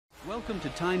Welcome to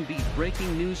Timebeat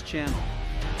Breaking News channel.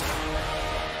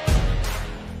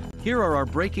 Here are our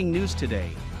breaking news today.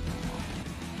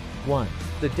 1.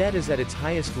 The debt is at its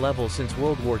highest level since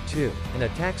World War II, and a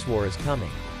tax war is coming.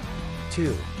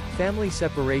 2. Family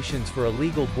separations for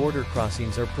illegal border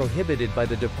crossings are prohibited by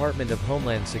the Department of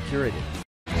Homeland Security.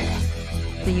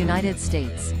 The United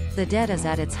States. The debt is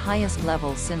at its highest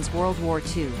level since World War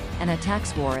II, and a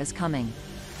tax war is coming.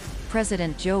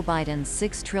 President Joe Biden's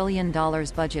 $6 trillion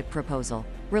budget proposal,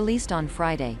 released on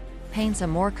Friday, paints a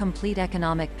more complete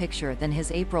economic picture than his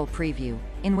April preview,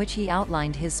 in which he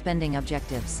outlined his spending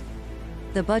objectives.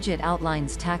 The budget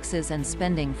outlines taxes and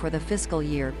spending for the fiscal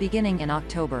year beginning in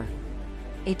October.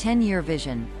 A 10-year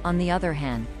vision, on the other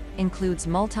hand, includes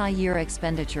multi-year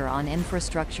expenditure on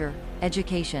infrastructure,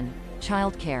 education,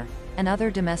 childcare, and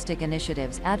other domestic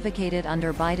initiatives advocated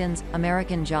under Biden's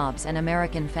American Jobs and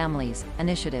American Families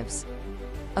initiatives.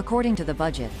 According to the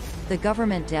budget, the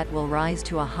government debt will rise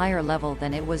to a higher level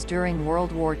than it was during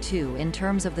World War II in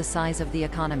terms of the size of the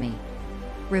economy.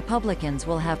 Republicans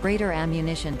will have greater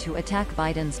ammunition to attack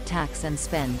Biden's tax and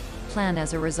spend plan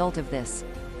as a result of this.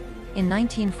 In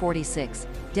 1946,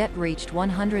 debt reached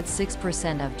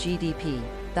 106% of GDP,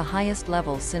 the highest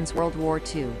level since World War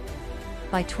II.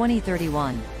 By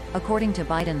 2031, according to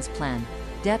Biden's plan,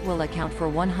 debt will account for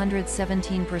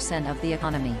 117% of the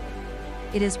economy.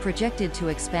 It is projected to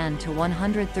expand to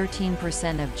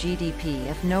 113% of GDP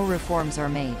if no reforms are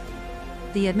made.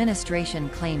 The administration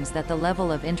claims that the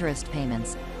level of interest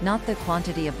payments, not the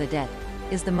quantity of the debt,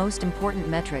 is the most important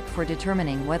metric for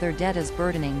determining whether debt is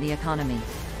burdening the economy.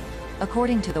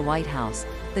 According to the White House,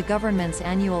 the government's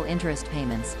annual interest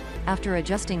payments, after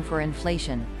adjusting for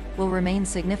inflation, will remain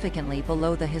significantly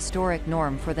below the historic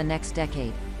norm for the next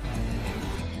decade.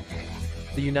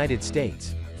 The United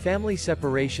States. Family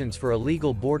separations for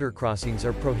illegal border crossings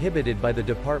are prohibited by the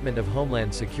Department of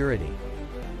Homeland Security.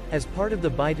 As part of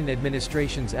the Biden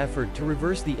administration's effort to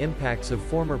reverse the impacts of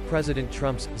former President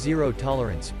Trump's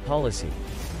zero-tolerance policy,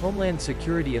 Homeland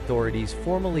Security authorities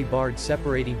formally barred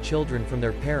separating children from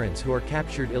their parents who are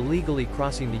captured illegally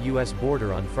crossing the U.S.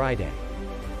 border on Friday.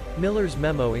 Miller's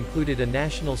memo included a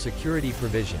national security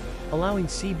provision, allowing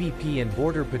CBP and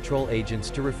Border Patrol agents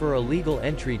to refer illegal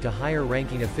entry to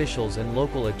higher-ranking officials and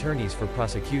local attorneys for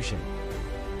prosecution.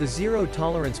 The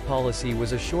zero-tolerance policy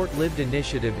was a short-lived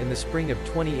initiative in the spring of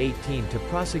 2018 to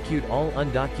prosecute all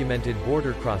undocumented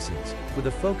border crossings, with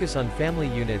a focus on family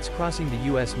units crossing the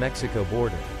U.S.-Mexico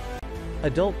border.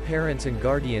 Adult parents and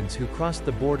guardians who crossed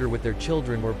the border with their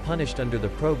children were punished under the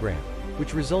program,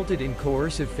 which resulted in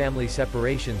coercive family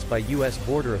separations by U.S.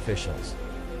 border officials.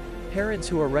 Parents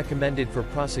who are recommended for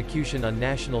prosecution on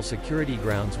national security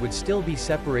grounds would still be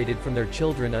separated from their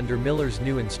children under Miller's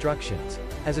new instructions,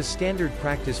 as a standard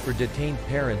practice for detained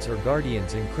parents or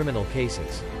guardians in criminal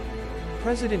cases.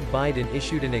 President Biden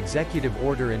issued an executive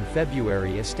order in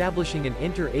February establishing an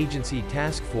interagency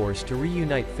task force to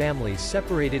reunite families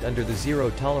separated under the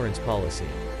zero-tolerance policy.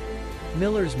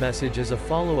 Miller's message is a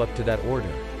follow-up to that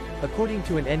order. According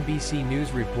to an NBC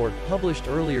News report published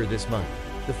earlier this month,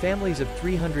 the families of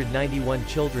 391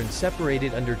 children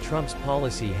separated under Trump's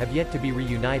policy have yet to be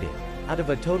reunited, out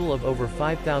of a total of over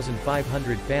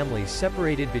 5,500 families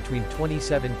separated between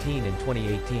 2017 and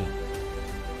 2018.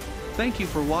 Thank you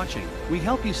for watching. We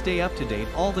help you stay up to date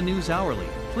all the news hourly.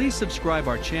 Please subscribe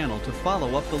our channel to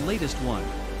follow up the latest one.